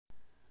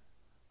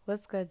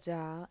What's good,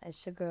 y'all?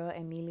 It's your girl,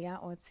 Emilia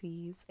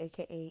Ortiz,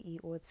 aka E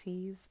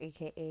Ortiz,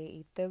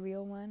 aka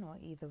Ethereal One or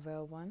Either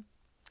Real One.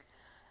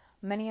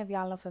 Many of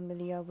y'all are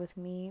familiar with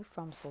me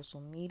from social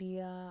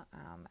media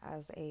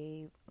as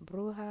a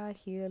bruja,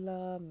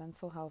 healer,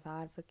 mental health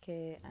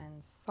advocate,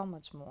 and so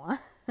much more.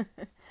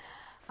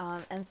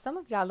 And some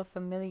of y'all are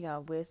familiar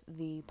with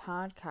the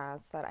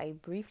podcast that I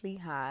briefly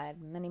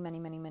had many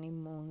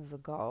moons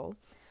ago,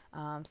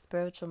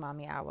 Spiritual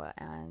Mommy Hour,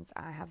 and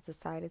I have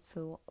decided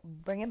to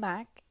bring it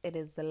back. It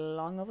is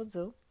long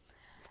overdue,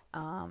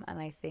 and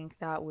I think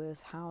that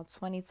with how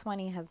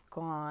 2020 has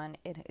gone,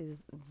 it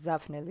is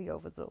definitely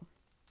overdue.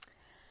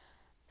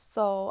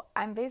 So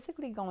I'm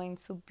basically going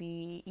to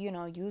be,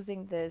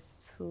 using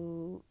this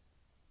to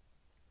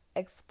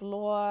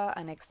explore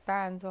and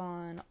expand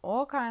on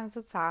all kinds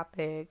of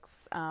topics.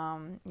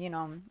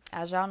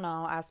 As y'all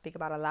know, I speak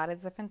about a lot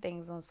of different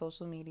things on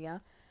social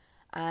media,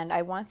 and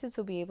I wanted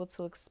to be able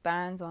to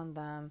expand on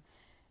them,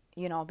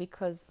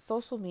 because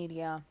social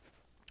media,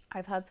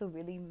 I've had to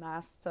really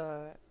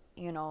master,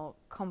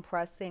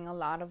 compressing a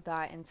lot of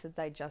that into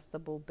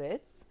digestible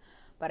bits.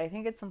 But I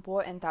think it's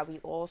important that we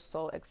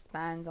also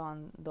expand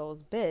on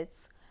those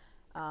bits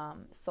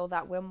so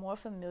that we're more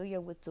familiar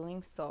with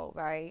doing so,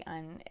 right?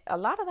 And a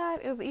lot of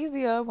that is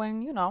easier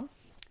when,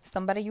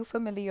 somebody you're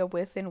familiar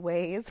with in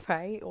ways,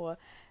 right? Or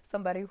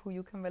somebody who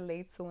you can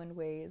relate to in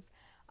ways,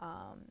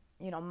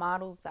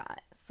 models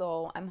that.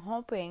 So I'm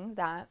hoping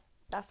that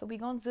that's what we're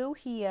going to do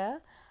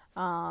here,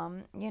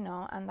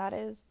 and that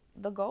is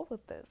the goal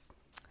with this.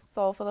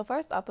 So for the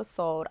first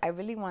episode, I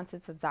really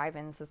wanted to dive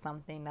into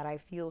something that I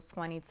feel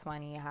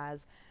 2020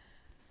 has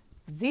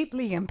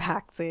deeply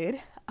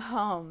impacted,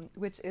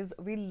 which is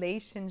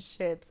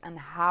relationships and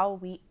how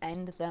we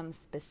end them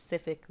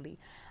specifically.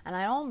 And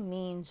I don't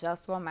mean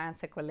just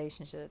romantic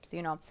relationships.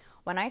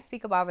 When I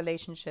speak about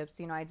relationships,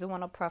 I do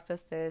want to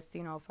preface this,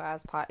 for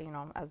as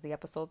the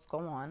episodes go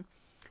on.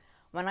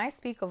 When I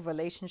speak of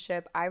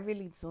relationship, I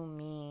really do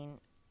mean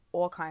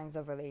all kinds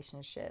of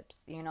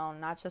relationships,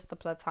 not just the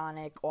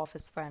platonic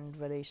office friend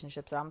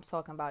relationships. I'm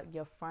talking about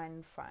your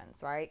friends,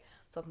 right?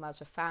 I'm talking about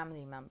your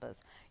family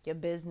members, your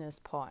business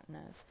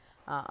partners,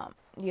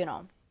 you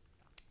know,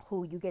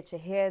 who you get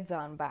your hair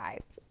done by,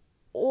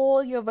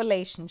 all your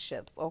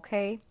relationships,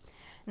 okay?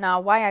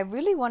 Now, why I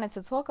really wanted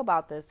to talk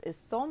about this is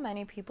so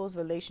many people's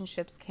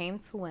relationships came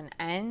to an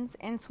end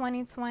in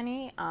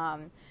 2020.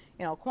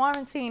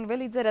 Quarantine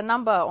really did a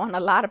number on a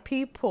lot of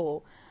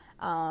people.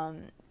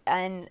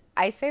 And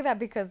I say that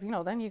because,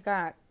 then you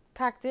got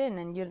packed in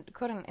and you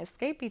couldn't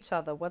escape each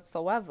other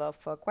whatsoever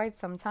for quite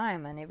some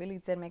time. And it really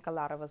did make a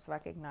lot of us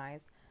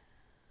recognize,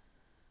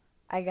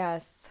 I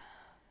guess,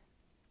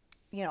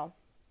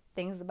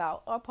 things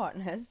about our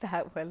partners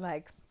that were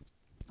like,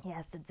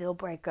 yes, the deal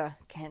breaker,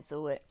 can't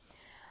do it.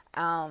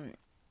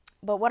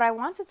 But what I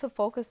wanted to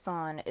focus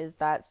on is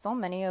that so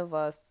many of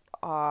us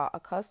are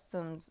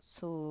accustomed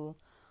to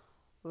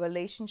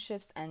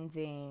relationships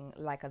ending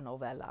like a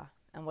novella.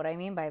 And what I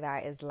mean by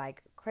that is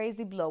like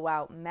crazy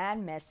blowout, mad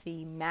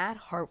messy, mad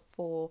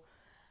hurtful.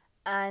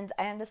 And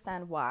I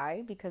understand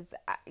why, because,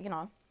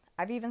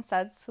 I've even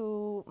said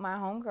to my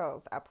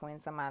homegirls at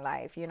points in my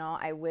life,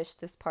 I wish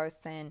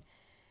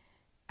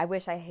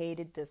I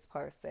hated this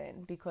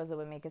person because it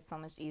would make it so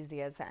much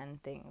easier to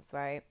end things,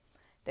 right?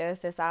 There's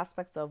this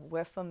aspect of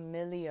we're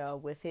familiar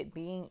with it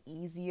being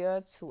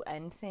easier to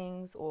end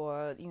things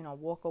or,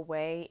 walk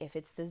away if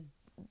it's this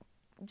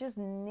just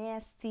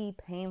nasty,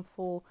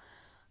 painful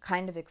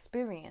kind of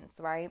experience,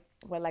 right?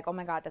 We're like, oh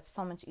my God, that's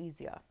so much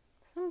easier.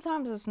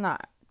 Sometimes it's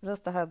not.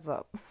 Just a heads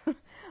up.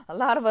 A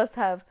lot of us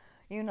have,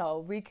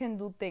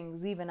 rekindled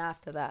things even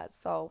after that.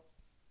 So,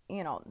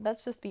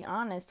 let's just be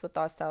honest with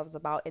ourselves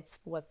about it's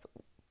what's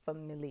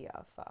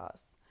familiar for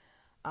us.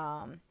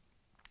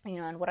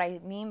 And what I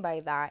mean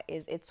by that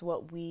is it's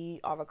what we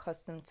are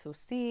accustomed to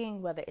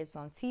seeing, whether it's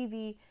on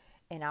TV,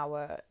 in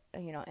our,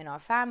 in our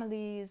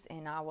families,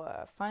 in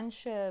our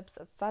friendships,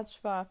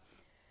 etc.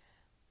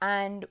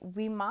 And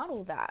we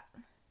model that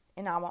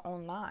in our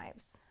own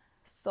lives.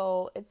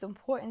 So it's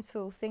important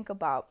to think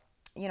about,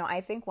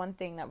 I think one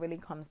thing that really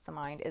comes to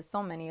mind is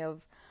so many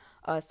of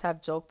us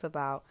have joked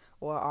about,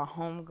 or our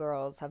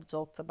homegirls have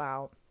joked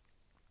about,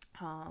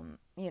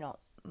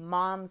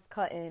 moms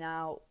cutting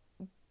out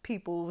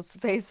people's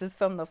faces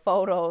from the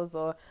photos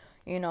or,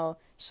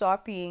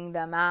 sharpieing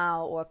them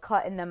out or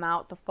cutting them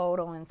out the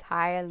photo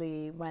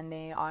entirely when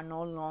they are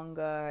no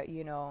longer,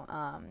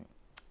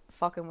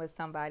 fucking with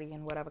somebody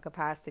in whatever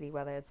capacity,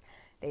 whether it's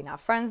they not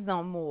friends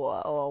no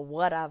more or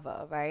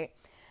whatever, right?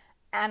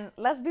 And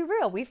let's be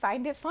real, we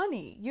find it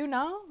funny,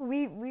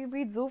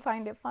 we do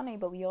find it funny,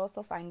 but we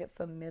also find it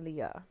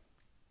familiar.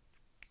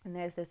 And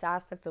there's this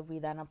aspect of we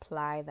then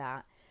apply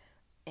that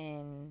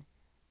in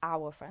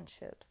our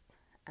friendships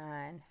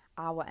and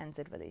our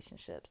ended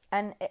relationships.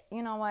 And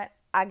you know what?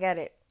 I get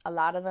it. A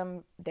lot of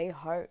them, they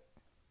hurt.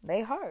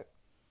 They hurt.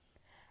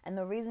 And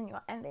the reason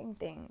you're ending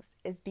things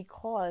is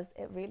because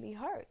it really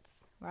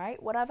hurts,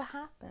 right? Whatever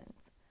happens.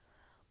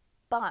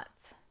 But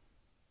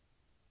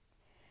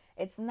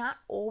it's not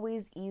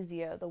always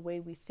easier the way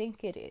we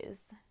think it is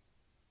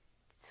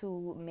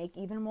to make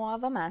even more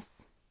of a mess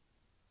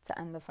to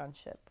end the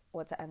friendship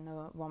or to end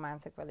the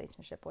romantic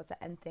relationship or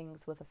to end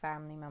things with a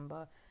family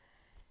member.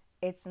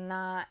 It's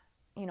not,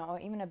 or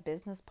even a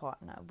business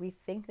partner. We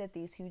think that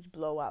these huge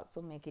blowouts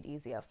will make it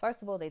easier.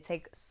 First of all, they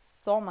take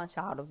so much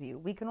out of you.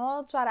 We can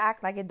all try to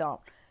act like it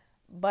don't,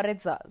 but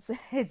it does.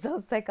 It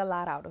does take a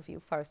lot out of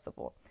you, first of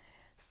all.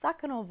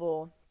 Second of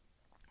all,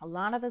 a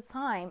lot of the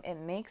time it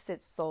makes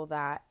it so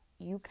that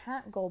you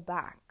can't go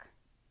back.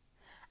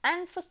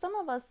 And for some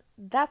of us,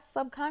 that's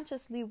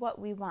subconsciously what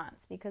we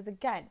want, because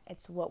again,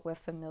 it's what we're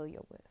familiar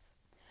with.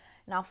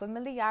 Now,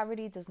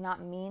 familiarity does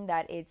not mean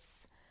that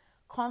it's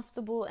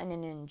comfortable in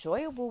an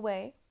enjoyable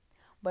way,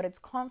 but it's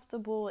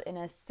comfortable in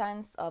a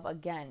sense of,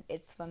 again,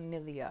 it's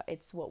familiar.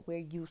 It's what we're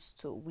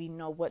used to. We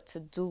know what to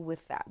do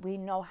with that. We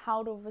know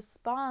how to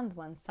respond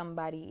when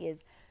somebody is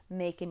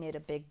making it a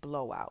big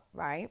blowout,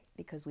 right?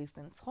 Because we've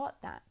been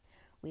taught that.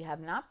 We have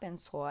not been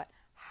taught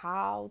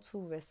how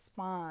to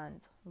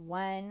respond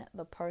when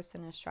the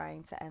person is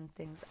trying to end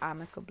things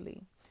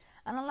amicably.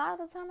 And a lot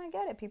of the time, I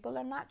get it. People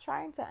are not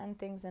trying to end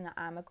things in an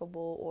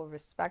amicable or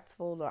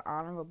respectful or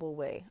honorable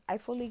way. I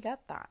fully get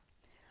that.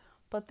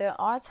 But there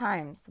are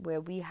times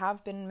where we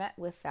have been met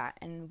with that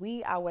and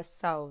we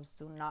ourselves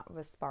do not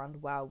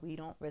respond well. We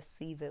don't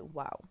receive it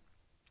well.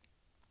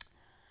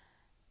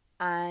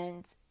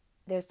 And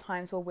there's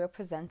times where we're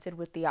presented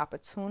with the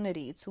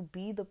opportunity to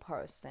be the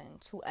person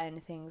to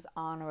end things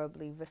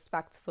honorably,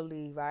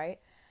 respectfully, right?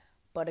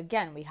 But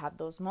again, we have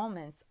those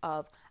moments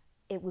of,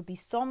 it would be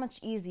so much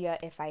easier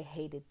if I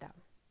hated them.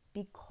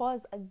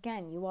 Because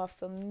again, you are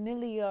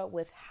familiar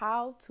with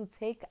how to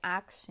take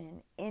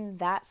action in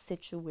that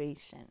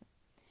situation.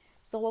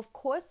 So of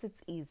course it's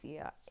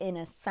easier in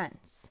a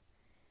sense,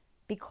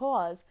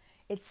 because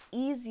it's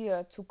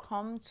easier to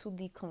come to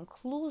the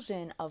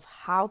conclusion of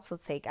how to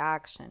take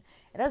action.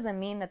 It doesn't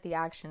mean that the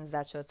actions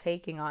that you're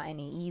taking are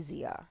any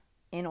easier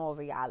in all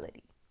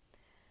reality.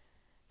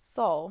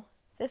 So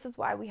this is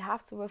why we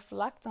have to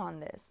reflect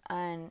on this,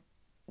 and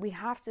we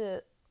have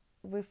to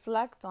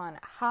reflect on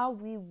how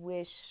we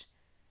wish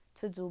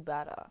to do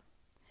better.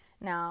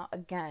 Now,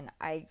 again,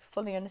 I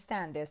fully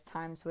understand there's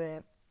times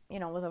where,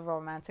 with a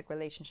romantic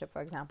relationship,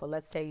 for example,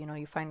 let's say,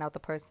 you find out the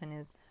person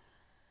is,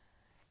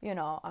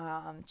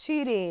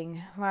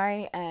 cheating,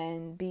 right?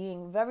 And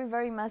being very,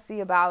 very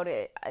messy about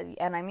it.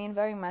 And I mean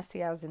very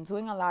messy as in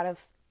doing a lot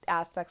of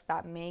aspects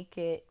that make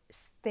it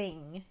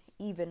sting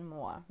even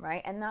more,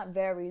 right? And that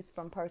varies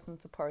from person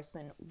to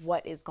person,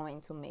 what is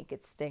going to make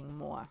it sting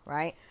more,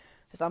 right?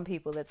 For some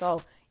people, it's,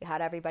 you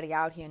had everybody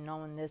out here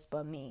knowing this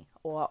but me.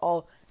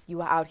 Or, you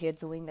were out here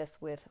doing this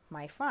with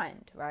my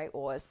friend, right?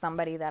 Or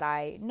somebody that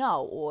I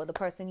know, or the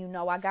person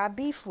I got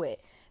beef with.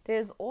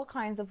 There's all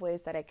kinds of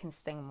ways that it can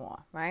sting more,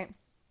 right?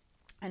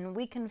 And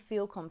we can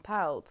feel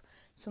compelled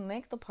to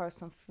make the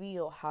person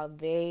feel how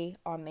they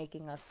are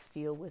making us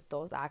feel with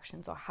those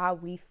actions, or how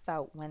we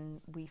felt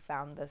when we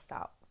found this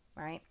out,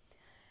 right?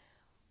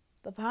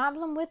 The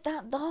problem with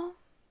that, though,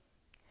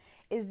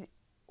 is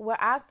we're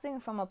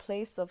acting from a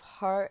place of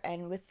hurt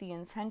and with the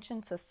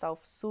intention to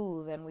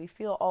self-soothe, and we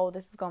feel,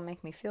 this is going to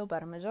make me feel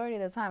better. Majority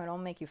of the time, it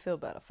don't make you feel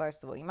better,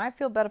 first of all. You might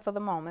feel better for the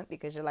moment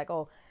because you're like,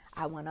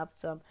 I went up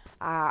to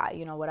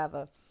them,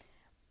 whatever.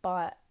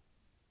 But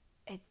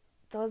it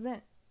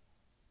doesn't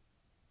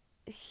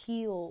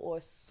heal or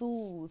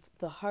soothe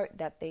the hurt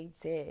that they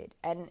did.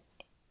 And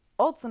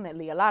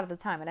ultimately, a lot of the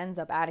time, it ends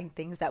up adding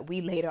things that we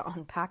later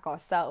unpack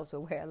ourselves, where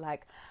we're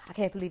like, I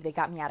can't believe they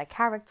got me out of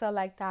character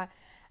like that.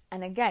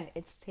 And again,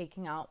 it's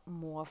taking out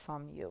more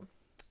from you.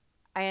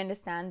 I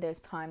understand there's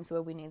times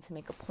where we need to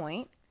make a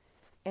point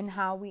in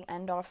how we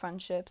end our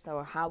friendships,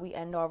 or how we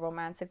end our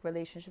romantic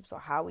relationships, or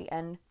how we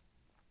end,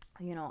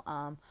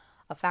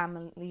 a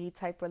family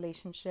type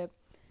relationship.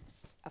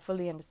 I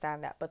fully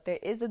understand that. But there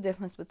is a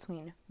difference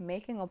between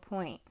making a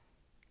point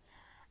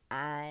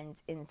and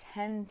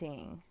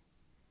intending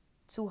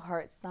to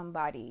hurt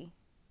somebody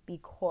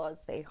because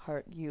they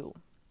hurt you.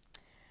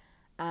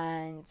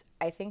 And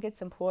I think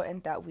it's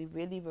important that we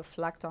really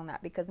reflect on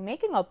that, because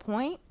making a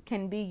point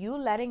can be you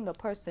letting the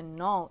person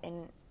know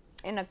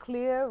in a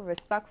clear,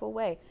 respectful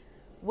way,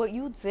 what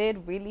you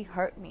did really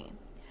hurt me,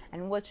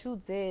 and what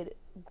you did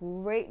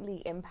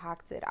greatly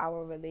impacted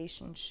our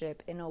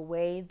relationship in a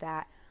way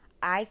that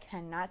I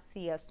cannot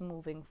see us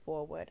moving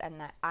forward, and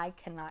that I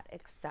cannot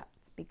accept,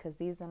 because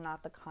these are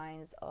not the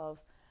kinds of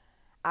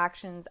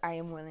actions I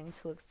am willing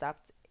to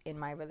accept in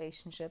my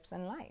relationships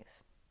and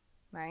life,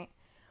 right?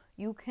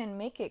 You can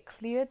make it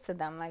clear to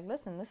them, like,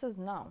 listen, this is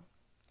no.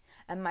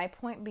 And my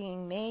point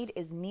being made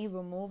is me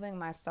removing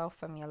myself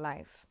from your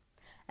life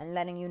and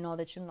letting you know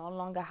that you no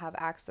longer have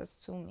access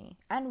to me,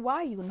 and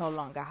why you no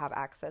longer have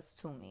access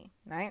to me,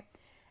 right?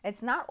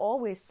 It's not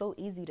always so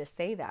easy to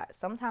say that.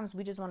 Sometimes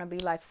we just want to be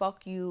like,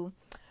 fuck you,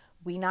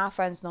 we not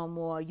friends no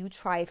more, you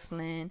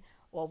trifling,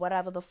 or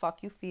whatever the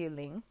fuck you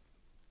feeling.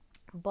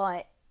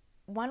 But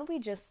when we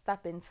just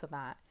step into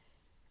that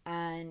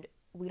and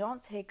we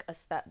don't take a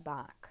step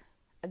back,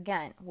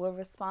 again, we're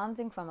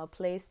responding from a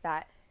place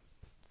that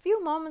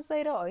few moments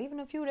later, or even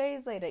a few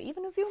days later,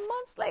 even a few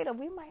months later,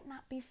 we might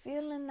not be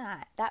feeling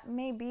that. That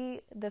may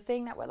be the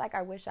thing that we're like,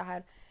 I wish I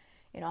had,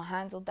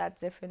 handled that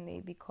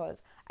differently,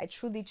 because I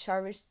truly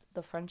cherished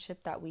the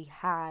friendship that we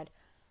had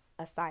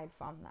aside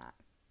from that.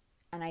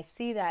 And I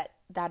see that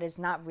that is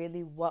not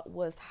really what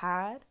was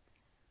had,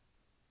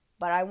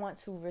 but I want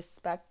to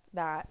respect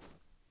that,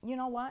 you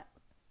know what,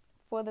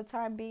 for the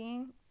time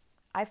being,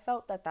 I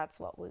felt that that's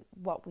what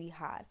we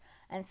had.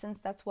 And since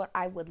that's what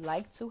I would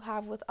like to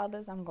have with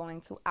others, I'm going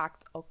to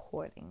act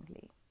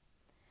accordingly.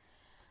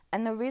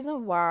 And the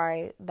reason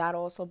why that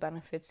also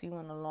benefits you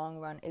in the long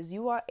run is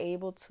you are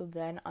able to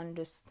then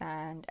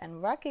understand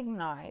and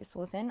recognize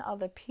within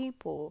other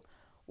people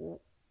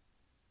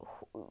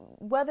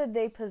whether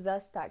they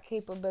possess that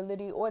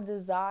capability or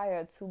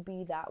desire to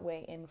be that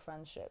way in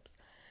friendships.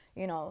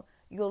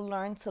 You'll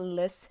learn to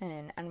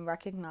listen and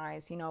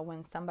recognize,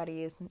 when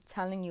somebody is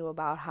telling you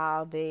about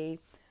how they,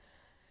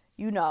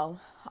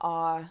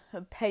 are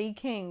petty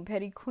king,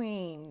 petty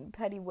queen,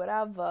 petty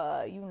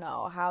whatever,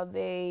 how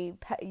they,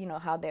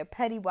 how they're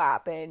petty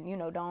wap and,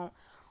 don't,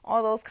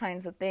 all those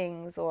kinds of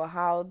things, or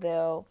how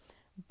they'll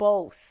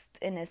boast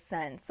in a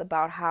sense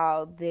about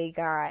how they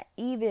got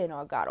even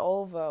or got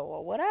over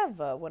or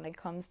whatever when it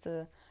comes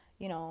to,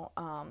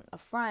 a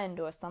friend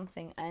or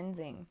something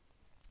ending.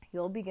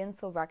 You'll begin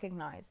to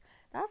recognize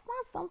that's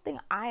not something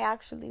I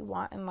actually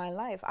want in my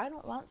life. I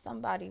don't want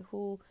somebody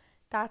who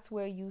that's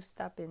where you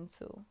step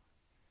into.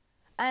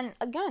 And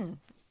again,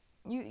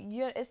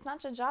 it's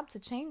not your job to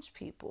change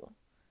people,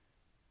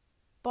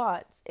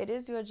 but it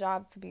is your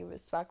job to be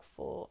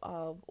respectful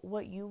of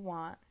what you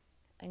want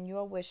and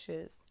your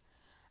wishes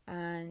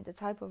and the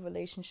type of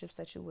relationships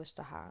that you wish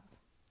to have.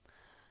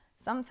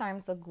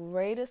 Sometimes the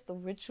greatest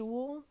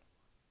ritual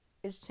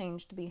is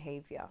changed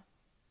behavior.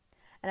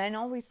 And I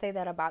know we say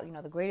that about,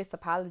 the greatest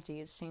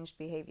apology is changed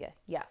behavior.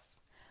 Yes.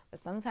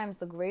 But sometimes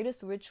the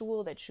greatest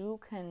ritual that you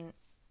can,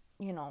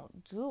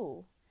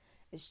 do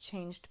is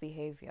changed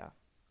behavior.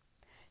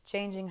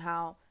 Changing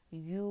how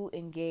you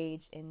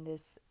engage in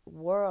this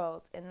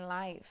world, in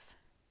life.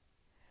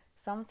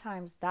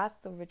 Sometimes that's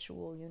the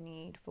ritual you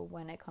need for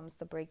when it comes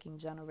to breaking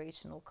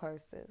generational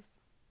curses.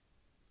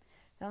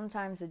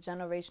 Sometimes the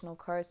generational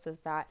curse is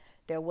that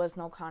there was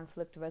no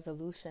conflict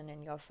resolution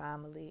in your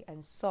family,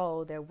 and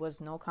so there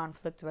was no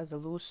conflict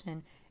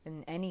resolution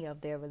in any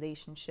of their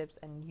relationships,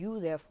 and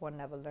you therefore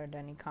never learned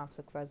any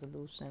conflict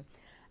resolution.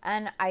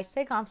 And I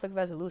say conflict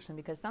resolution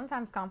because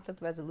sometimes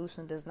conflict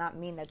resolution does not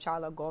mean that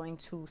y'all are going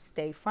to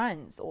stay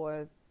friends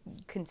or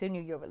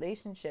continue your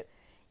relationship.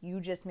 You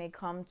just may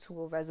come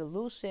to a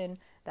resolution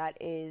that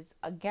is,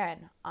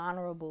 again,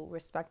 honorable,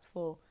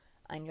 respectful,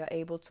 and you're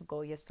able to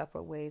go your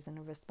separate ways in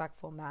a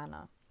respectful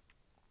manner.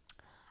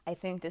 I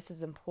think this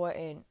is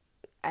important,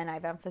 and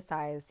I've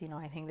emphasized,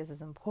 I think this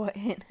is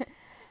important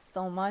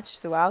so much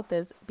throughout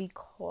this,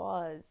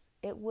 because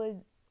it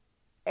would,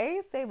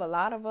 save a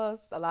lot of us,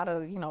 a lot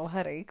of,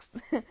 headaches,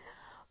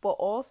 but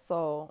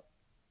also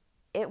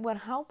it would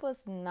help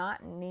us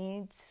not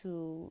need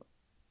to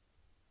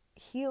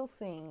heal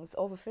things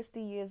over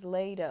 50 years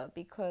later,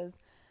 because,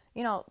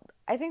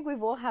 I think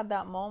we've all had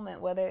that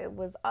moment, whether it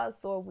was us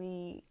or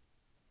we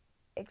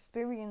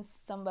experience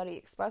somebody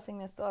expressing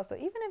this to us, or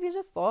even if you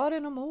just saw it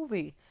in a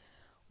movie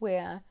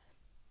where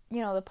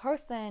the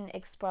person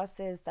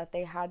expresses that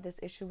they had this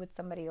issue with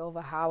somebody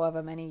over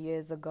however many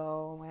years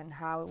ago, and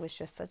how it was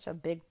just such a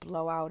big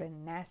blowout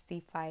and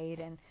nasty fight,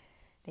 and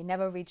they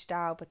never reached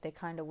out, but they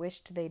kind of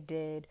wished they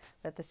did,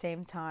 but at the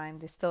same time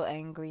they're still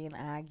angry and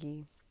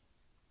aggy.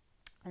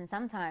 And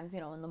sometimes,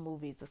 in the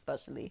movies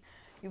especially,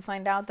 you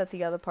find out that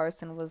the other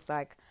person was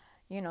like,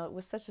 it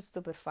was such a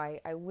stupid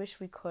fight, I wish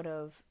we could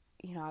have,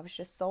 I was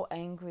just so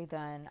angry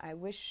then. I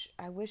wish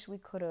we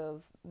could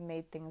have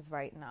made things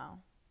right now.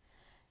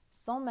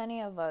 So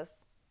many of us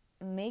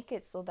make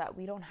it so that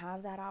we don't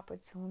have that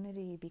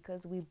opportunity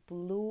because we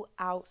blew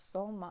out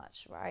so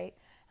much, right?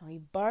 And we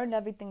burned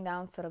everything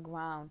down to the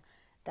ground,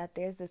 that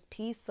there's this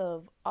piece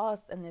of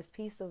us and this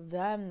piece of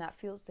them that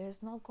feels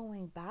there's no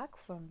going back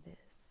from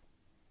this.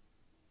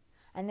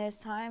 And there's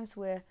times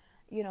where,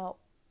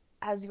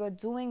 as you're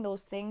doing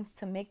those things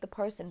to make the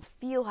person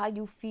feel how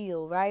you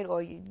feel, right?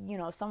 Or,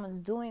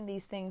 someone's doing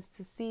these things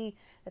to see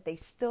that they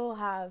still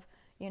have,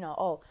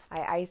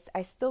 I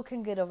still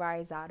can get a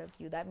rise out of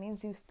you. That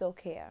means you still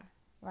care,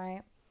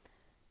 right?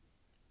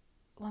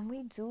 When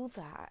we do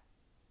that,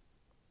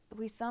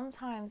 we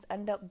sometimes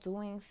end up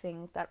doing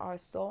things that are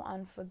so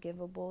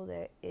unforgivable.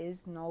 There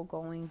is no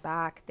going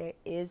back. There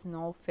is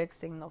no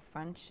fixing the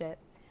friendship.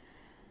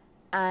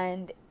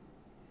 And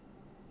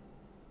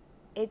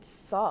it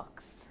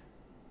sucks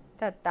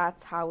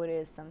that's how it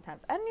is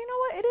sometimes. And you know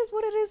what? It is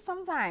what it is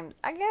sometimes.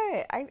 I get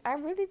it. I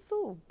really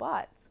do.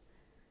 But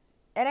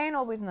it ain't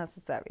always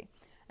necessary.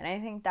 And I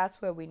think that's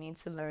where we need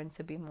to learn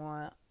to be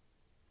more,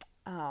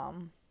 I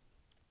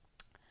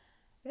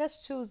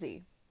guess,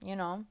 choosy,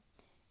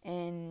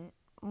 and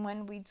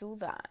when we do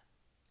that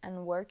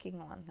and working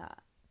on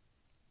that.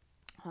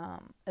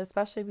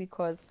 Especially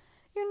because,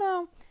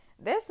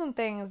 there's some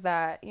things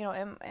that,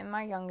 in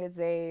my younger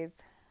days,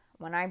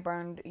 when I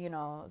burned,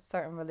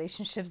 certain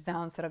relationships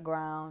down to the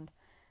ground,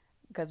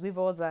 because we've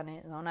all done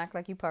it. Don't act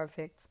like you're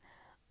perfect.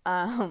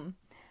 Um,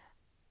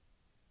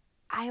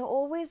 I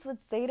always would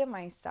say to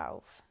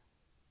myself,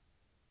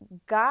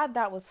 God,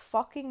 that was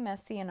fucking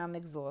messy and I'm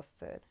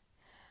exhausted.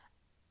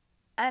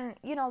 And,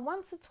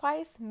 once or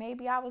twice,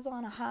 maybe I was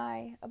on a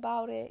high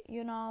about it,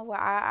 where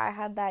I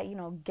had that,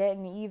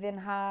 getting even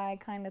high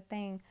kind of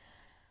thing.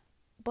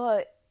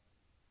 But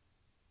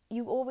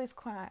you always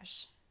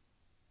crash.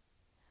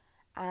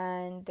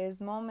 And there's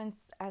moments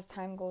as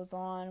time goes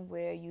on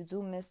where you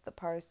do miss the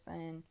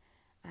person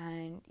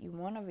and you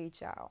want to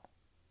reach out,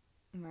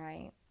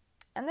 right?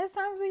 And there's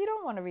times where you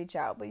don't want to reach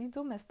out, but you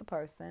do miss the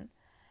person.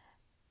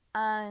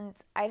 And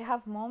I'd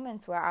have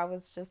moments where I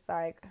was just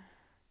like,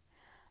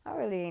 I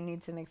really ain't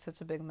need to make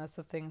such a big mess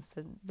of things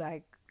to,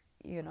 like,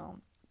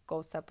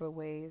 go separate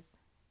ways.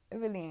 It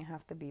really ain't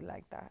have to be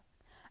like that.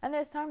 And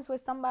there's times where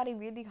somebody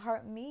really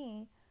hurt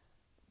me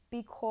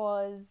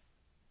because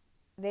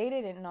they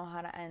didn't know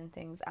how to end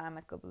things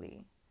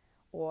amicably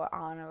or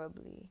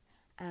honorably.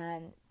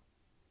 And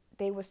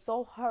they were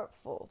so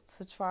hurtful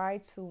to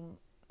try to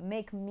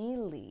make me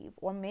leave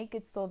or make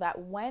it so that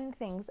when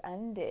things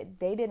ended,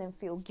 they didn't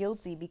feel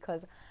guilty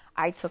because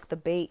I took the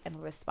bait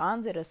and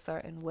responded a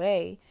certain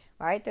way,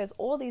 right? There's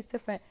all these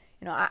different,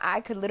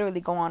 I could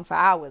literally go on for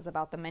hours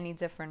about the many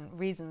different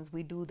reasons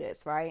we do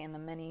this, right? And the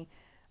many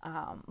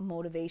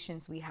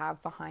motivations we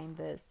have behind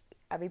this.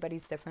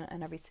 Everybody's different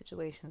and every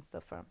situation's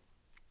different.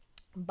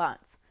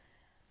 But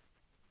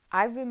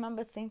I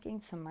remember thinking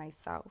to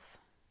myself,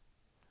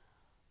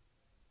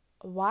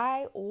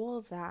 why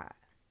all that?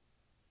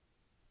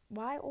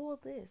 Why all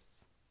this?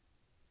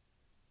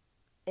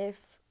 If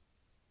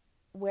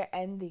we're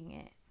ending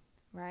it,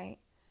 right?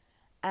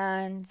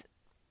 And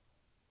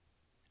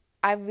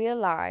I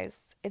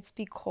realized it's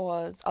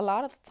because a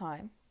lot of the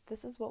time,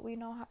 this is what we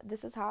know how,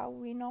 this is how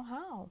we know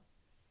how.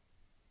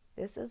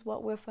 This is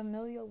what we're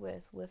familiar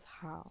with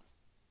how.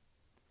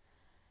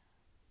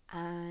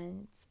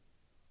 And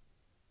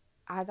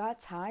I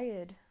got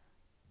tired.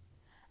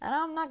 And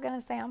I'm not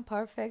going to say I'm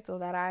perfect or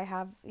that I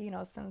have,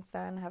 since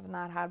then have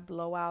not had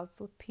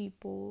blowouts with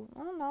people.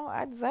 I don't know.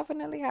 I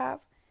definitely have,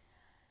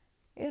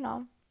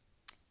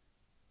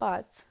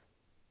 But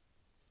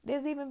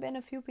there's even been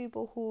a few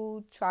people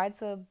who tried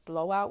to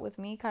blow out with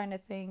me kind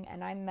of thing.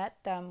 And I met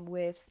them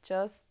with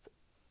just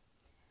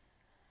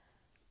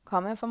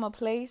coming from a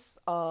place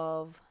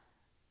of,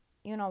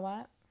 you know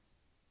what?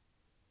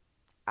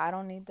 I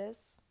don't need this.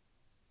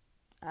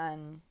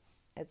 And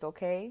it's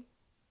okay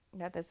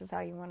that this is how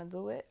you want to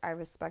do it. I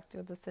respect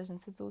your decision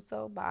to do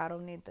so, but I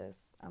don't need this.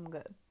 I'm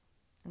good.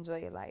 Enjoy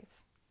your life.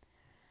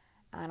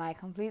 And I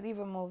completely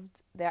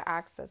removed their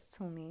access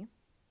to me.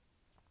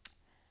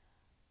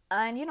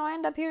 And, I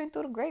end up hearing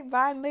through the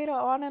grapevine later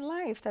on in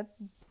life that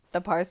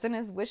the person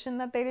is wishing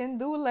that they didn't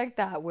do it like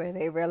that, where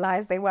they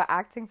realized they were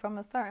acting from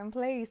a certain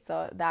place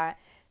that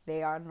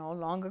they are no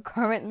longer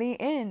currently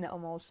in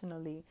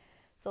emotionally.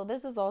 So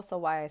this is also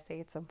why I say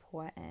it's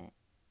important,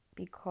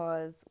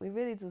 because we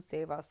really do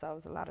save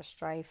ourselves a lot of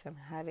strife and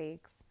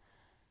headaches.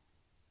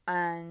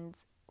 And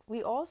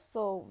we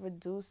also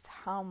reduce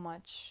how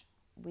much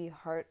we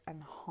hurt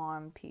and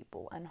harm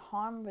people. And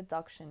harm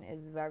reduction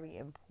is very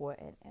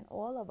important in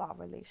all of our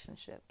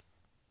relationships.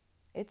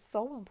 It's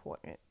so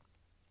important.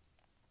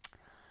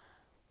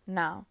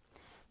 Now,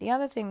 the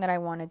other thing that I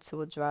wanted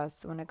to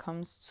address when it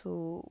comes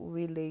to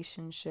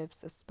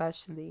relationships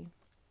especially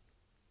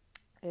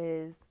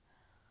is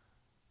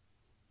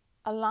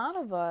a lot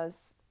of us,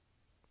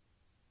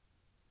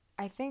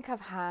 I think,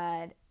 have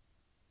had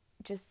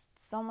just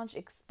so much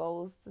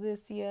exposed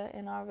this year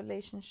in our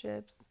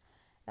relationships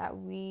that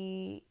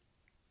we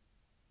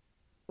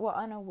were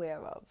unaware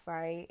of,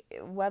 right?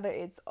 Whether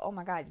it's, oh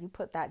my God, you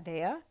put that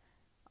there,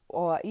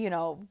 or,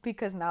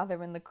 because now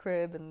they're in the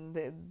crib and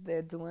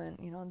they're doing,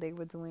 they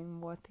were doing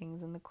more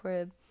things in the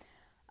crib.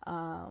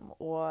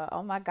 Or,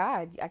 oh my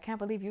God, I can't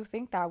believe you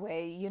think that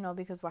way,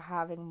 because we're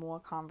having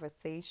more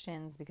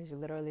conversations, because you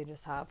literally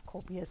just have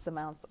copious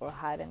amounts, or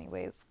had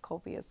anyways,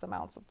 copious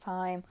amounts of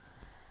time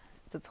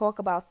to talk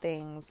about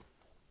things.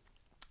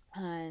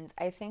 And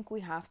I think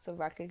we have to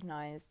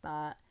recognize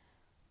that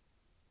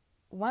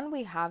when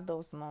we have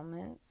those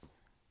moments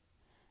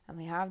and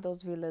we have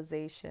those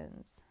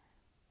realizations,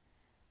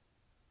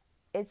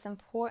 it's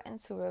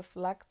important to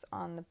reflect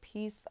on the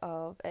piece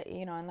of,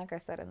 and like I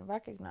said, and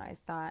recognize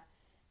that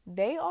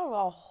they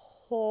are a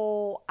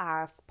whole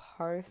ass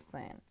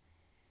person.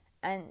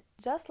 And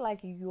just like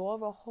you're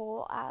a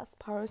whole ass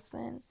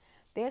person,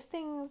 there's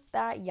things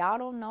that y'all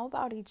don't know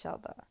about each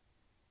other.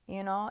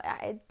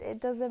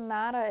 It doesn't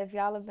matter if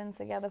y'all have been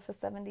together for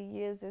 70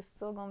 years, there's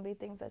still going to be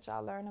things that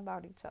y'all learn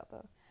about each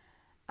other.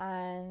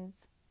 And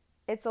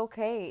it's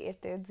okay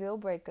if they're deal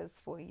breakers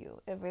for you.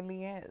 It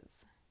really is.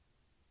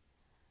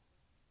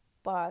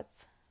 But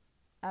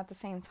at the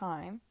same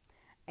time,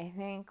 I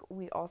think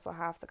we also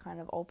have to kind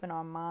of open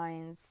our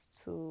minds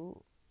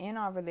to, in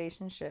our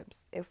relationships,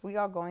 if we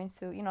are going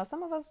to,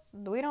 some of us,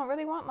 we don't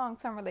really want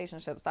long-term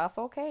relationships. That's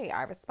okay.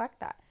 I respect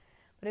that.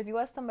 But if you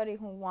are somebody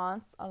who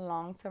wants a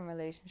long-term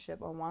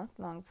relationship or wants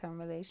long-term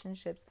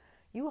relationships,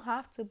 you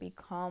have to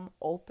become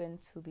open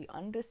to the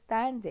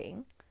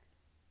understanding,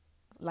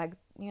 like,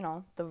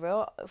 the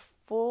real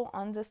full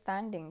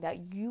understanding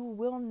that you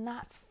will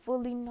not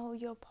fully know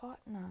your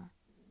partner.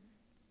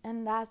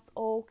 And that's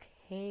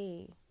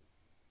okay.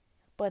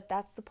 But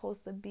that's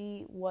supposed to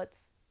be what's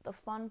the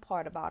fun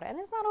part about it. And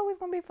it's not always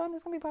going to be fun.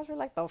 It's going to be partially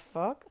like, the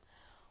fuck?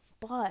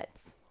 But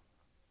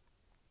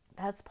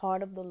that's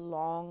part of the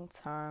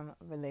long-term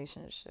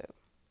relationship.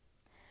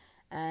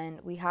 And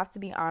we have to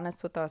be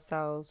honest with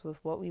ourselves with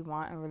what we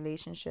want in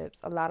relationships.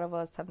 A lot of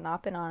us have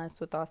not been honest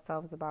with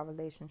ourselves about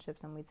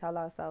relationships, and we tell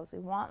ourselves we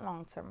want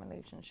long-term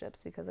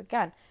relationships because,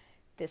 again,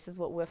 this is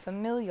what we're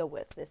familiar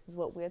with. This is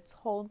what we're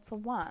told to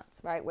want,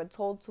 right? We're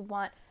told to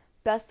want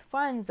best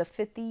friends of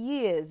 50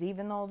 years,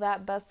 even though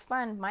that best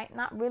friend might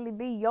not really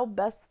be your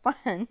best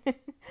friend.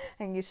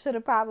 And you should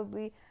have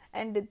probably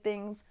ended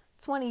things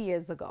 20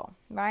 years ago,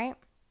 right?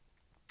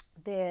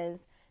 There's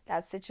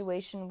that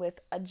situation with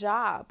a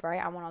job,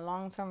 right? I want a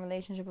long-term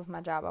relationship with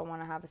my job. I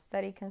want to have a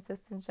steady,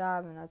 consistent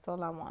job, and that's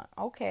all I want.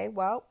 Okay,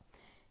 well,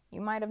 you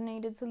might have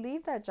needed to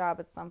leave that job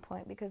at some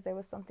point because there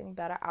was something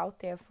better out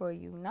there for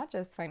you, not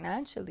just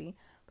financially,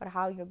 but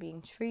how you're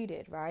being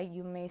treated, right?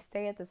 You may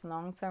stay at this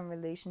long-term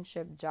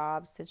relationship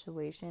job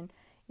situation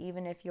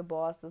even if your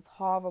boss is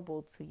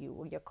horrible to you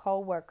or your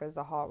coworkers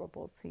are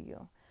horrible to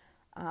you.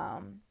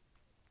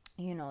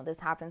 This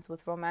happens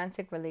with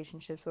romantic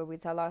relationships where we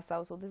tell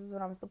ourselves, well, this is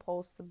what I'm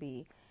supposed to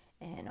be,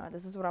 or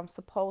this is what I'm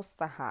supposed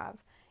to have,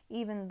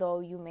 even though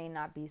you may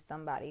not be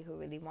somebody who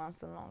really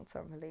wants a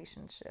long-term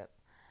relationship.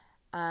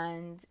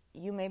 And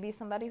you may be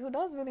somebody who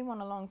does really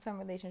want a long-term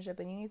relationship,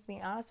 and you need to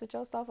be honest with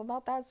yourself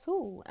about that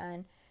too.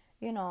 And,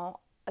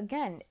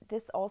 again,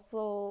 this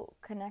also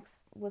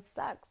connects with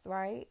sex,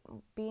 right?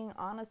 Being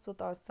honest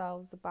with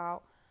ourselves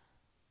about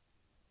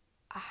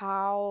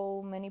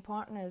how many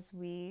partners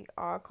we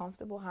are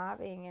comfortable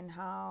having and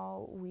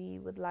how we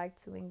would like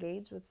to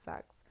engage with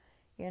sex.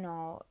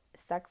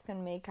 Sex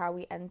can make how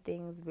we end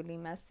things really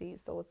messy,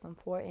 so it's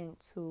important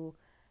to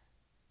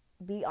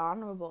be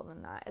honorable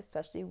in that,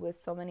 especially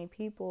with so many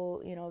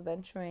people,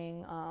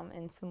 venturing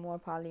into more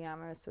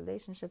polyamorous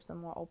relationships and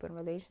more open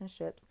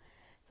relationships.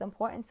 It's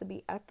important to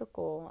be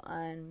ethical,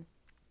 and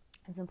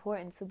it's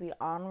important to be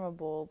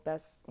honorable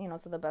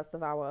to the best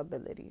of our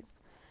abilities.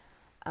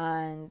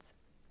 And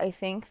I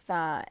think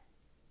that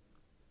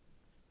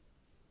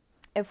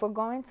if we're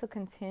going to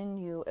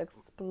continue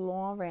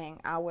exploring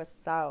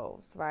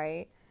ourselves,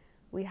 right,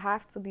 we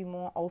have to be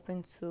more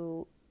open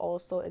to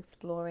also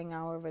exploring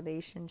our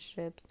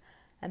relationships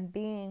and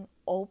being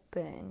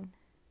open,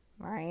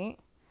 right,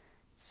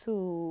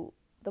 to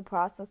the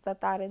process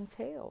that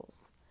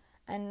entails,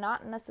 and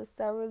not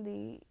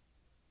necessarily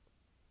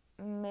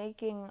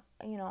making,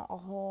 a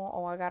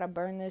whole, I gotta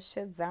burn this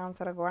shit down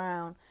to the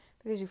ground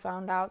because you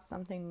found out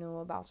something new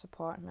about your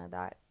partner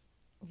that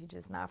you're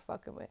just not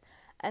fucking with.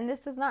 And this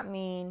does not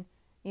mean,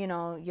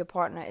 your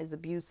partner is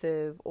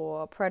abusive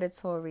or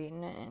predatory.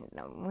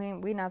 No,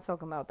 we're not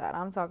talking about that.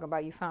 I'm talking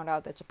about you found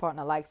out that your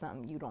partner likes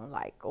something you don't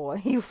like, or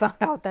you found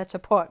out that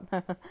your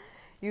partner,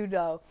 it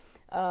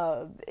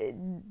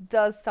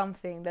does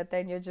something that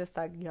then you're just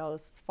like, yo,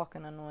 it's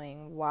fucking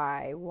annoying.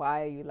 Why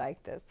are you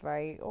like this,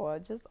 right? Or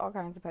just all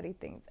kinds of petty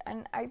things.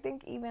 And I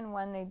think even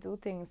when they do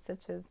things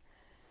such as,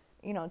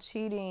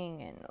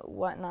 cheating and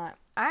whatnot,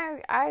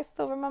 I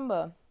still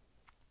remember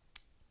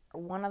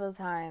one of the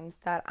times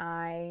that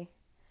I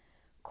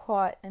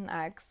caught an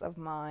ex of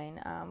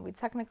mine. We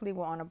technically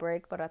were on a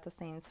break, but at the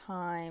same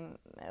time,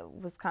 it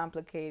was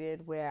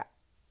complicated where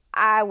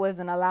I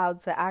wasn't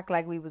allowed to act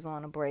like we was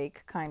on a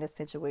break kind of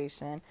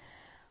situation.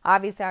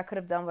 Obviously, I could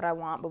have done what I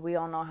want, but we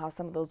all know how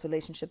some of those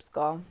relationships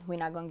go. We're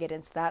not going to get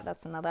into that.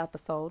 That's another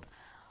episode.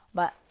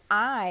 But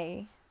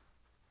I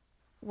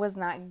was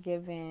not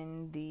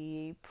given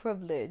the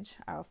privilege,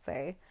 I'll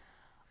say,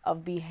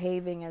 of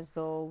behaving as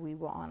though we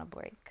were on a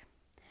break.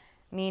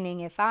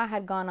 Meaning, if I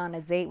had gone on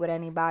a date with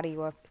anybody,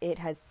 or if it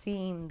had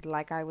seemed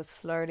like I was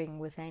flirting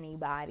with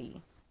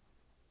anybody,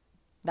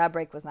 that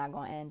break was not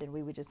going to end and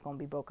we were just going to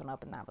be broken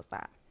up, and that was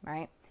that,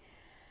 right?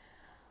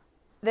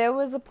 There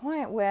was a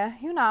point where,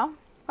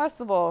 first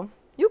of all,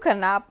 you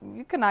cannot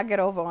get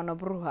over on a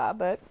bruja,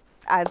 but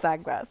I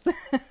digress.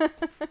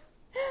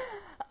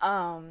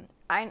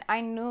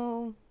 I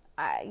knew,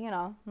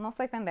 no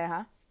soy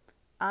pendeja.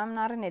 I'm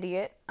not an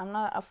idiot. I'm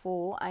not a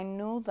fool. I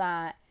knew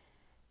that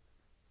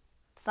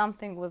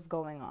something was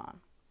going on.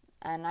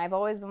 And I've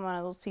always been one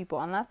of those people,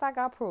 unless I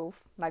got proof,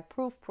 like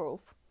proof,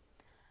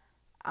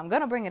 I'm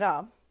going to bring it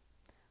up.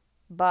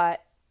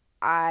 But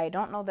I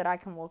don't know that I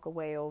can walk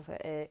away over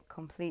it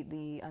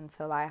completely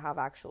until I have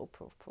actual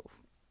proof.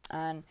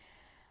 And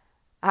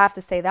I have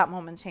to say that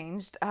moment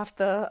changed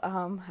after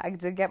I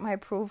did get my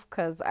proof,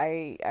 because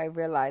I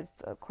realized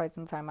quite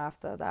some time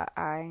after that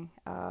I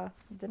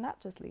did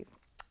not just leave.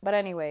 But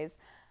anyways,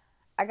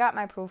 I got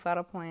my proof at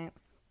a point,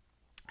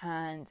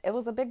 and it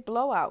was a big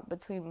blowout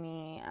between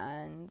me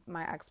and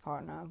my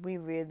ex-partner.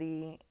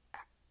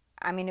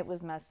 It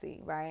was messy,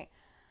 right?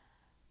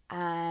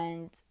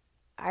 And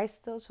I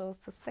still chose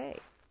to stay.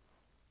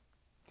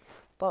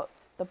 But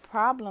the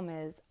problem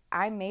is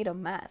I made a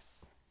mess.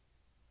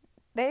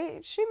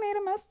 She made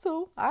a mess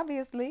too,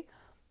 obviously,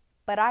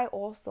 but I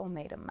also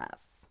made a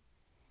mess.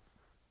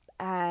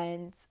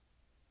 And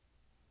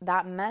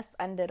that mess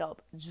ended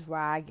up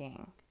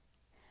dragging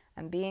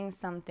and being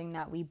something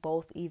that we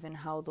both even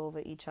held over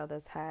each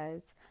other's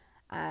heads,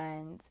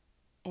 and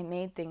it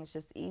made things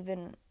just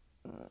even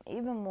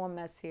more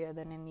messier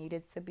than it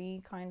needed to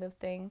be, kind of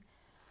thing.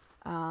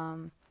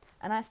 And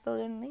I still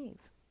didn't leave.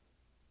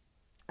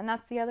 And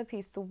that's the other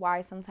piece to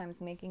why sometimes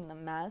making the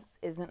mess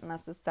isn't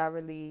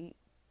necessarily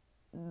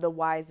the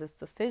wisest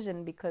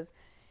decision, because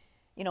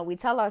we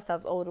tell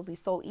ourselves, oh, it'll be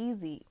so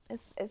easy.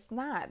 It's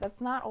not. That's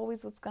not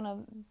always what's gonna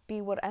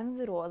be what ends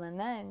it all. And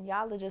then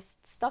y'all are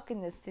just stuck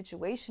in this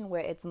situation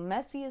where it's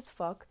messy as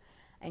fuck,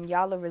 and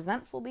y'all are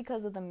resentful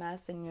because of the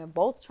mess, and you're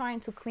both trying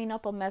to clean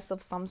up a mess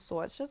of some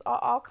sort. It's just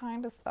all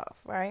kind of stuff,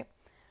 right?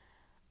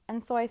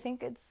 And so I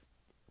think it's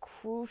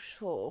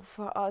crucial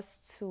for us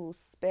to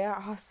spare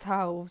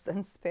ourselves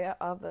and spare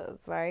others,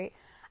 right?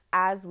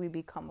 As we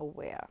become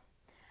aware,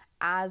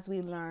 as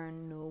we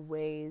learn new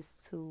ways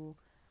to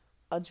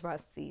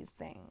address these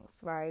things,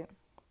 right?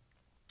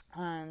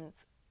 And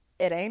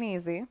it ain't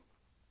easy.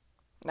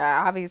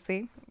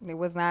 Obviously, it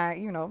was not,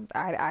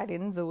 I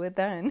didn't do it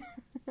then.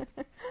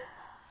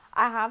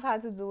 I have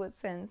had to do it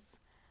since.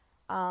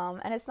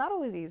 And it's not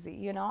always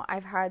easy,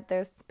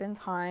 there's been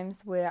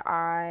times where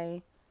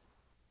I,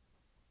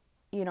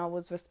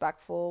 was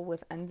respectful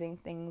with ending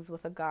things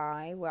with a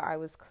guy, where I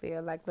was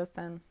clear, like,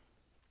 listen,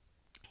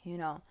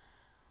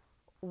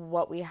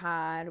 what we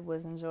had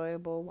was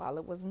enjoyable while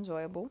it was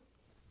enjoyable,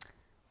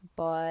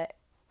 but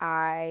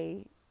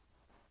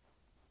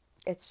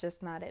it's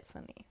just not it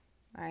for me,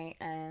 right?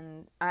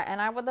 And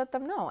I would let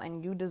them know,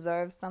 and you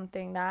deserve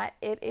something that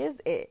it is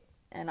it.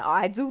 And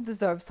I do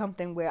deserve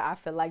something where I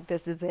feel like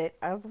this is it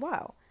as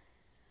well.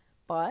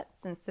 But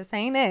since this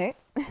ain't it,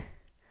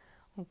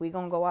 we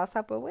gonna go our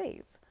separate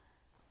ways.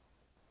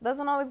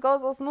 Doesn't always go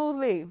so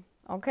smoothly,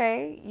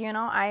 okay?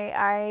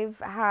 I've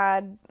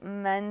had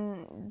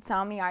men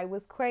tell me I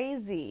was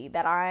crazy,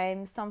 that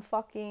I'm some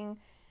fucking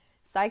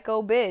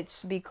psycho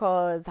bitch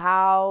because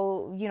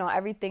how,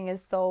 everything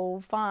is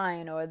so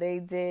fine, or they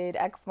did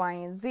X, Y,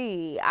 and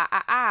Z,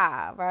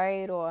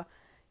 right? Or,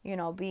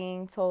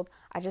 being told,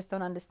 I just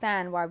don't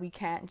understand why we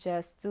can't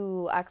just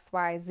do X,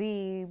 Y,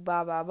 Z,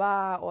 blah, blah,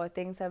 blah, or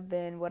things have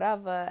been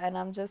whatever. And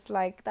I'm just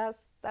like, that's,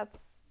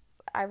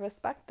 I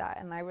respect that.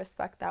 And I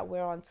respect that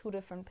we're on two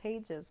different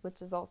pages,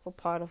 which is also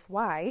part of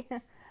why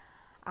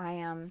I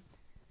am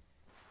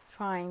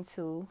trying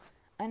to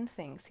end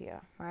things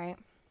here, right?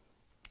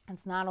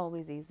 It's not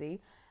always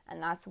easy,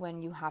 and that's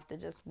when you have to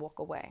just walk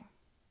away.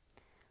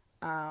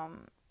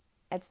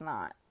 It's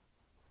not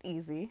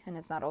easy, and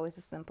it's not always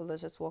as simple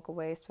as just walk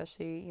away,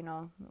 especially,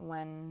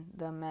 when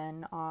the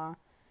men are,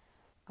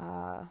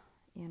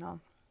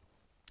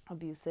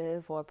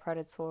 abusive or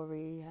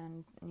predatory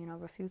and,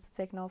 refuse to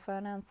take no for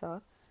an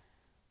answer.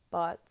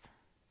 But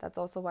that's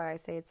also why I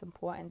say it's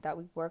important that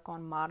we work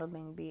on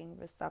modeling being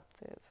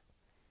receptive.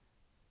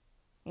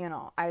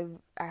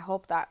 I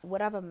hope that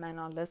whatever men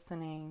are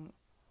listening,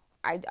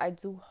 I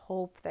do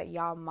hope that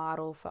y'all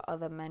model for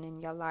other men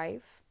in your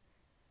life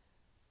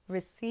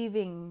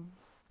receiving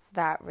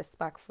that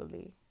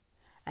respectfully,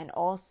 and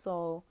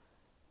also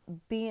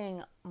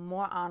being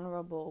more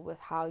honorable with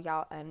how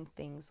y'all end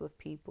things with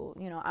people.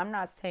 I'm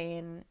not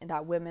saying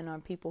that women are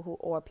people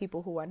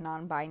who are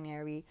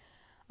non-binary,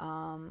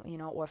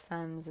 or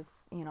femmes,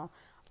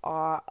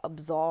 are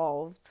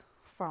absolved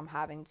from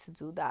having to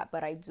do that.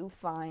 But I do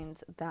find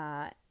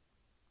that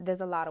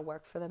there's a lot of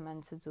work for the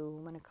men to do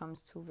when it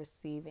comes to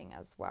receiving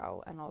as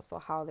well, and also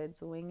how they're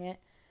doing it.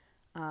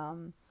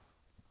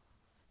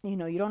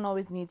 You don't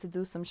always need to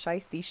do some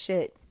shiesty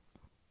shit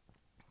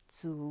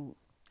to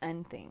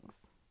end things.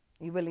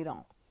 You really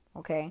don't,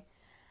 okay?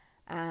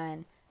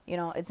 And,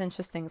 it's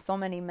interesting. So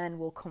many men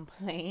will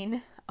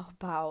complain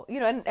about,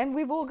 and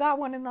we've all got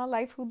one in our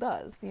life who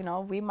does.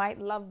 We might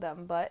love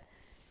them, but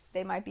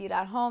they might be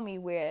that homie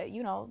where,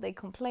 they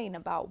complain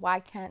about why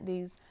can't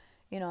these,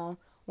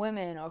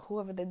 women or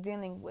whoever they're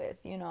dealing with,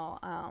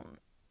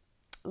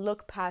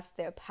 look past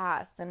their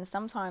past. And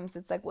sometimes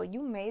it's like, well,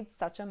 you made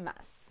such a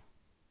mess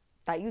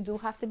that you do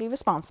have to be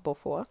responsible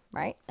for,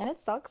 right? And it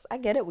sucks. I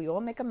get it. We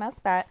all make a mess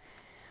that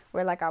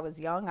we're like, I was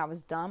young, I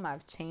was dumb,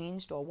 I've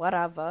changed, or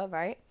whatever,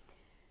 right?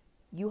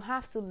 You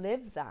have to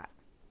live that.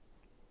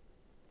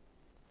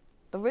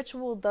 The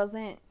ritual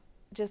doesn't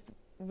just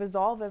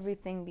resolve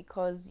everything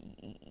because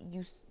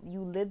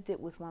you lived it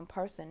with one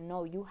person.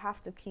 No, you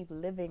have to keep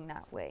living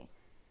that way.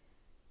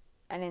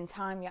 And in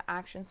time, your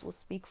actions will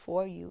speak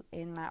for you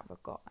in that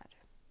regard.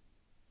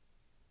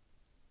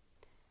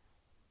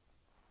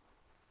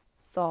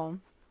 So,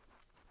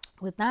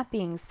 with that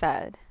being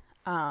said,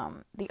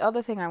 the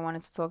other thing I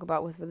wanted to talk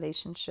about with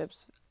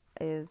relationships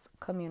is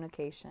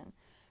communication.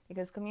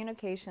 Because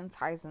communication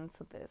ties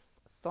into this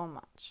so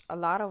much. A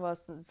lot of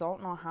us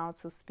don't know how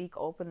to speak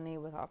openly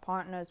with our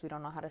partners. We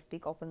don't know how to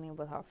speak openly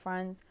with our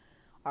friends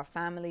our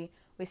family.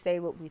 We say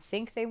what we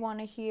think they want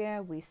to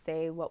hear. We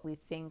say what we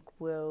think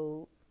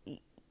will,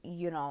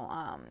 you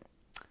know,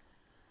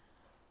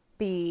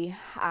 be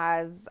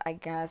as, I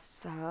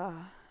guess,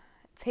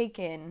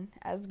 taken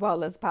as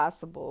well as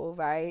possible,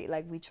 right?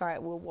 Like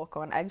we'll walk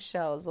on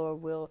eggshells, or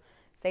we'll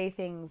say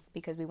things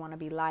because we want to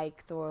be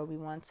liked or we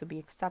want to be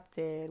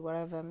accepted,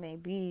 whatever it may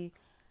be.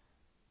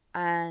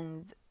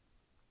 And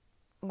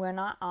we're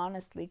not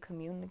honestly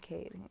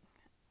communicating.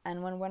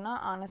 And when we're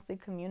not honestly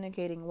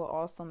communicating, we're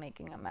also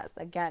making a mess.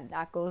 Again,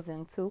 that goes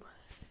into,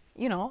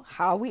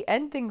 how we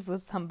end things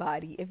with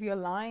somebody. If you're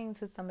lying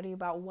to somebody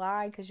about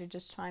why, because you're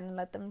just trying to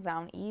let them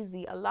down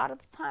easy, a lot of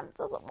the time it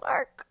doesn't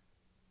work.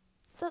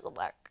 It doesn't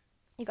work.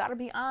 You got to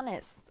be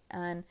honest.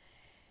 And,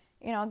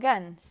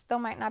 again, still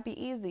might not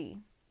be easy,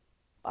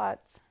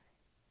 but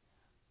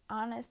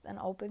honest and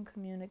open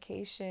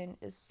communication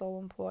is so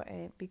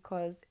important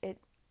because it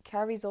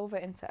carries over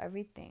into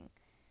everything.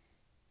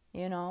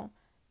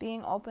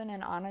 Being open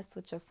and honest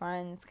with your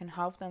friends can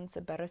help them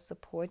to better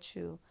support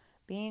you.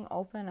 Being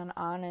open and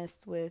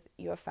honest with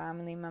your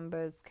family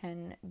members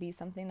can be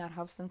something that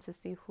helps them to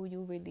see who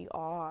you really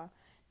are,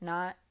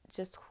 not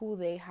just who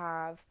they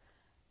have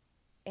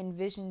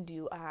envisioned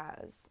you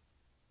as.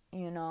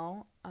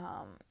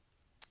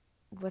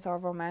 With our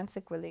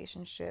romantic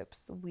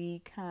relationships,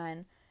 we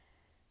can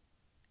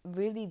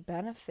really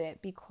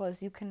benefit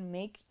because you can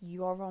make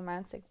your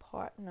romantic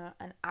partner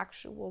an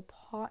actual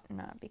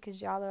partner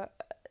because y'all are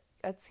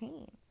a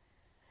team.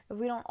 If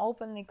we don't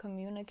openly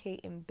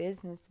communicate in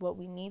business, what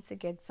we need to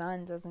get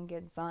done doesn't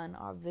get done.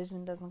 Our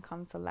vision doesn't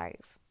come to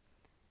life.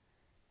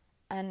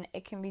 And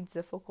it can be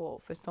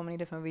difficult for so many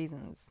different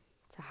reasons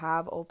to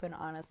have open,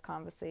 honest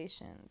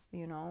conversations.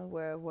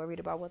 We're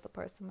worried about what the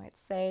person might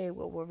say.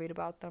 We're worried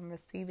about them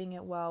receiving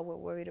it well. We're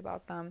worried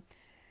about them,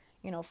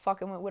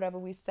 fucking with whatever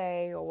we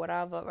say or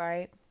whatever,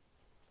 right?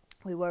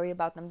 We worry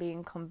about them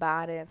being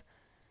combative.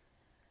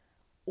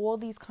 All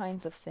these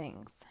kinds of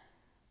things.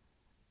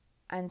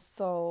 And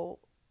so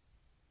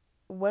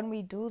when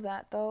we do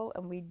that, though,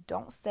 and we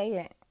don't say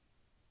it,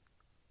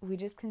 we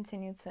just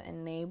continue to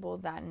enable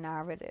that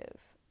narrative.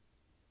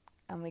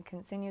 And we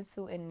continue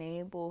to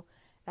enable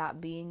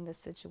that being the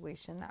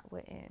situation that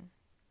we're in.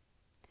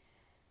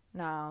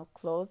 Now,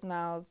 closed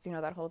mouths,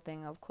 that whole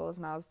thing of closed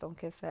mouths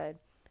don't get fed.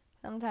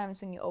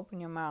 Sometimes when you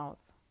open your mouth,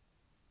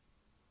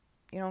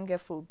 you don't get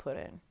food put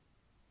in.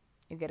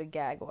 You get a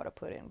gag order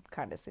put in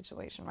kind of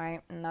situation, right?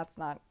 And that's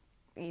not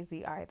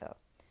easy either.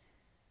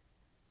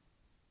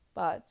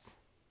 But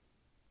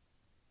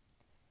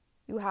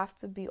you have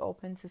to be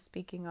open to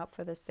speaking up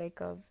for the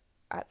sake of,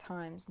 at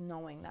times,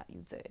 knowing that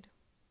you did.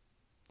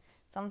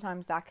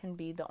 Sometimes that can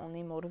be the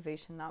only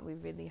motivation that we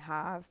really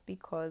have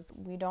because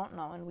we don't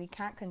know and we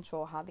can't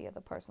control how the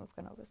other person's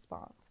going to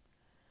respond.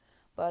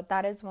 But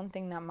that is one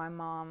thing that my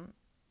mom,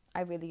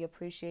 I really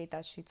appreciate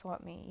that she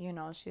taught me.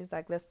 She's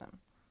like, listen,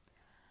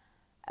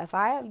 if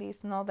I at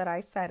least know that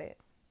I said it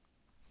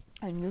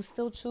and you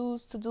still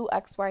choose to do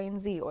X, Y, and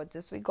Z or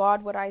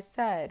disregard what I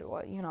said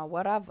or,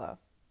 whatever,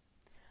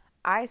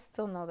 I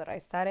still know that I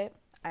said it.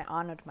 I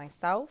honored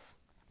myself.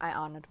 I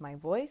honored my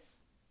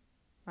voice,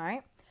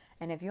 right?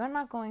 And if you're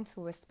not going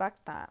to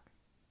respect that,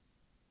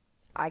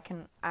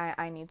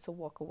 I need to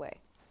walk away.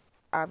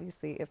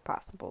 Obviously, if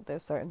possible.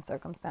 There's certain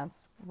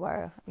circumstances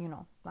where,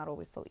 it's not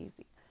always so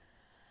easy.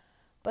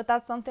 But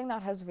that's something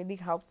that has really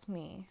helped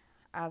me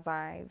as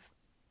I've,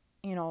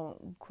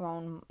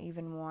 grown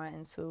even more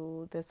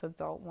into this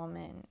adult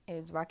woman,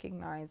 is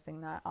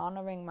recognizing that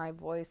honoring my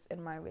voice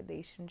in my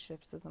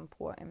relationships is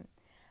important.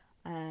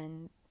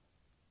 And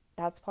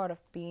that's part of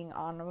being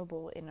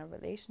honorable in a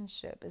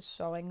relationship, is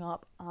showing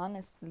up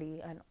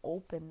honestly and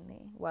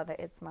openly, whether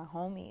it's my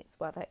homies,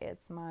 whether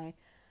it's my,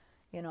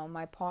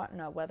 my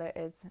partner, whether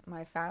it's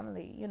my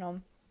family,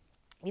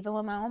 even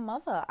with my own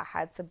mother, I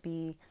had to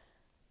be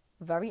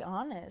very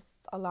honest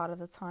a lot of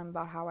the time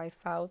about how I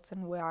felt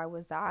and where I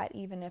was at,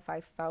 even if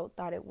I felt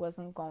that it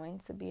wasn't going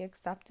to be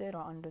accepted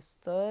or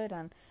understood.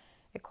 And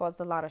it caused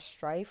a lot of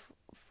strife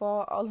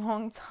for a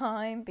long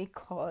time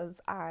because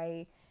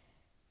I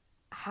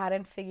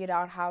hadn't figured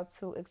out how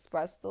to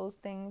express those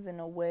things in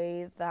a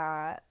way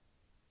that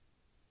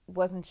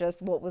wasn't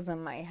just what was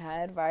in my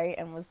head, right,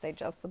 and was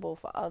digestible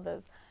for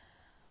others.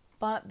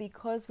 But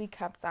because we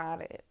kept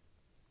at it,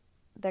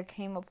 there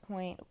came a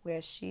point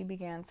where she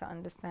began to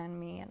understand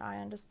me and I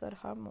understood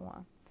her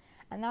more.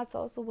 And that's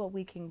also what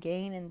we can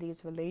gain in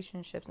these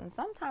relationships. And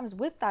sometimes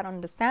with that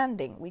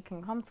understanding, we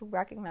can come to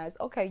recognize,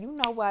 okay, you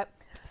know what?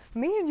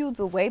 Me and you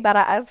do way better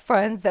as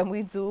friends than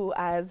we do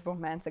as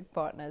romantic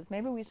partners.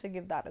 Maybe we should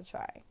give that a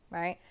try,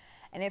 right?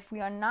 And if we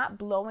are not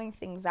blowing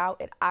things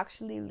out, it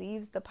actually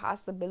leaves the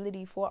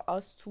possibility for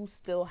us to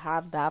still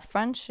have that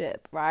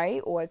friendship,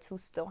 right? Or to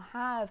still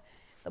have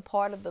the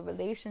part of the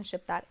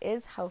relationship that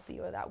is healthy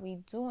or that we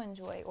do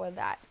enjoy or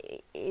that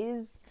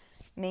is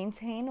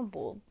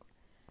maintainable.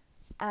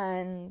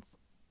 And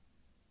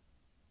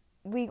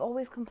we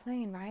always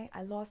complain, right?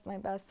 I lost my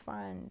best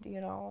friend,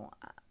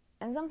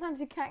 And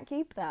sometimes you can't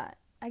keep that.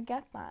 I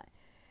get that.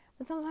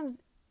 But sometimes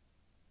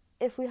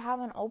if we have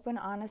an open,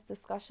 honest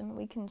discussion,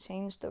 we can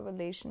change the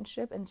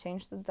relationship and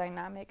change the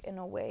dynamic in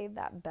a way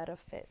that better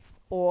fits.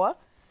 Or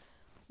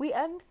we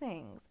end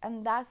things,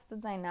 and that's the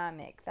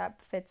dynamic that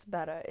fits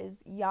better, is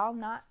y'all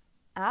not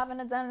having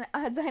a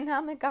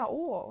dynamic at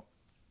all.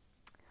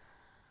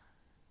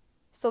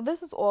 So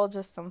this is all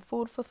just some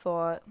food for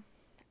thought,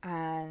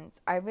 and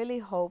I really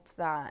hope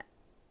that,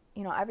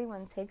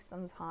 everyone takes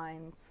some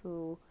time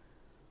to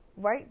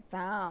write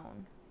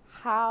down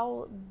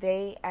how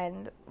they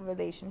end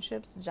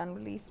relationships,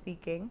 generally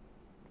speaking,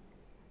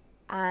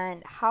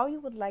 and how you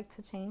would like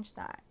to change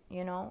that.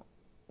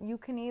 You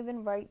can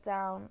even write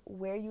down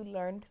where you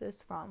learned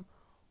this from.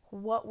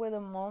 What were the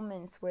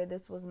moments where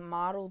this was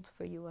modeled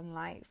for you in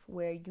life,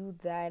 where you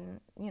then,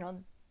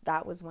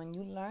 that was when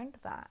you learned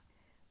that,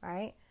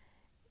 right?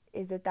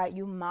 Is it that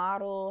you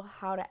model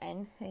how to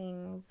end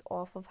things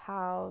off of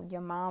how your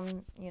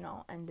mom,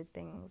 ended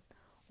things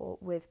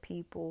with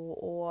people?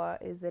 Or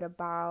is it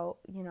about,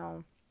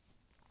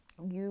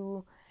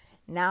 you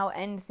now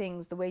end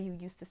things the way you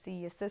used to see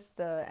your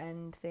sister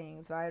end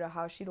things, right? Or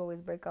how she'd always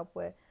break up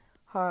with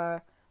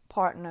her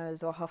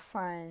partners or her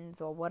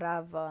friends or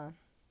whatever.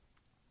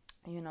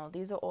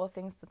 These are all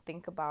things to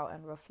think about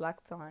and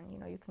reflect on.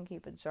 You can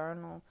keep a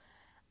journal.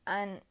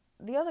 And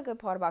the other good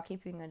part about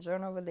keeping a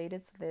journal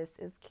related to this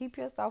is keep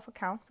yourself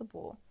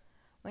accountable.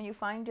 When you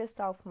find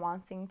yourself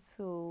wanting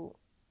to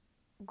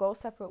go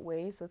separate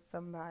ways with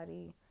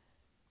somebody,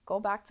 go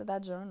back to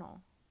that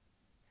journal.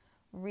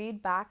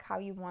 Read back how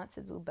you want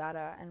to do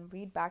better, and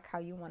read back how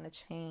you want to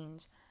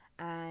change,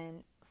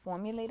 and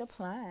formulate a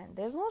plan.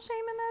 There's no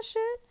shame in that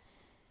shit.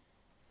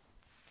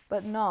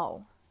 But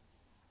know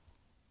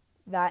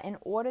that in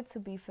order to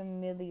be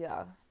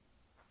familiar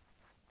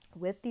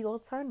with the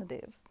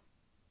alternatives,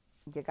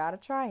 you gotta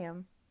try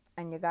them,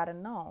 and you gotta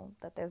know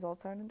that there's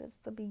alternatives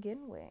to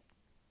begin with.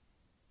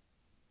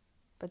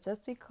 But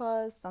just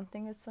because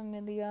something is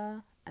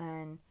familiar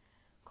and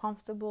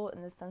comfortable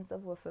in the sense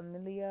of we're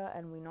familiar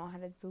and we know how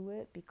to do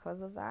it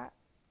because of that,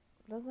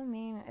 doesn't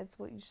mean it's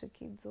what you should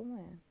keep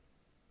doing.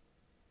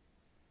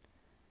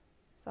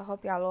 So I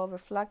hope y'all all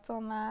reflect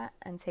on that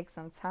and take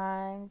some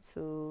time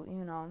to,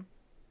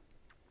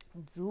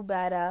 do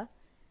better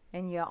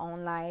in your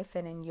own life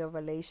and in your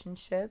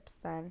relationships.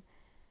 And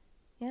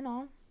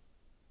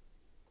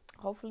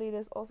hopefully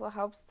this also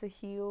helps to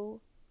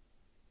heal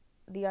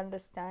the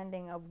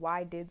understanding of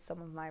why did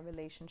some of my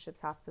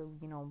relationships have to,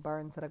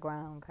 burn to the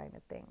ground kind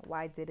of thing.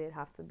 Why did it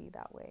have to be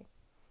that way?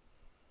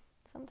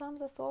 Sometimes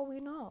that's all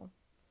we know.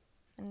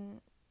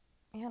 And,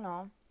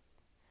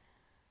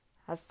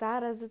 as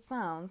sad as it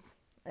sounds,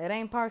 it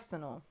ain't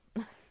personal.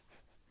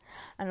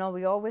 I know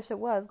we all wish it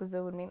was, because it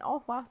would mean,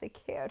 oh, wow, they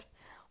cared.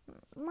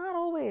 Not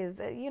always,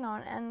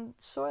 and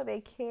sure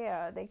they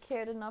care. They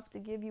cared enough to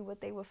give you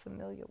what they were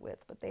familiar with,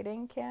 but they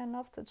didn't care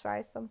enough to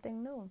try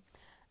something new.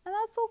 And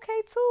that's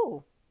okay,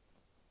 too.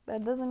 But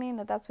it doesn't mean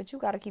that that's what you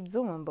got to keep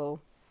doing, boo.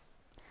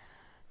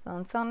 So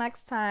until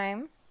next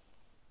time,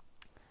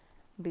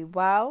 be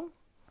well,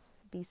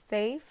 be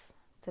safe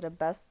to the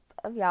best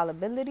of y'all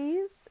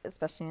abilities,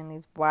 especially in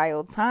these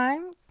wild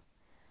times.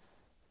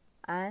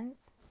 And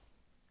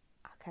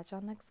I'll catch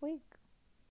y'all next week.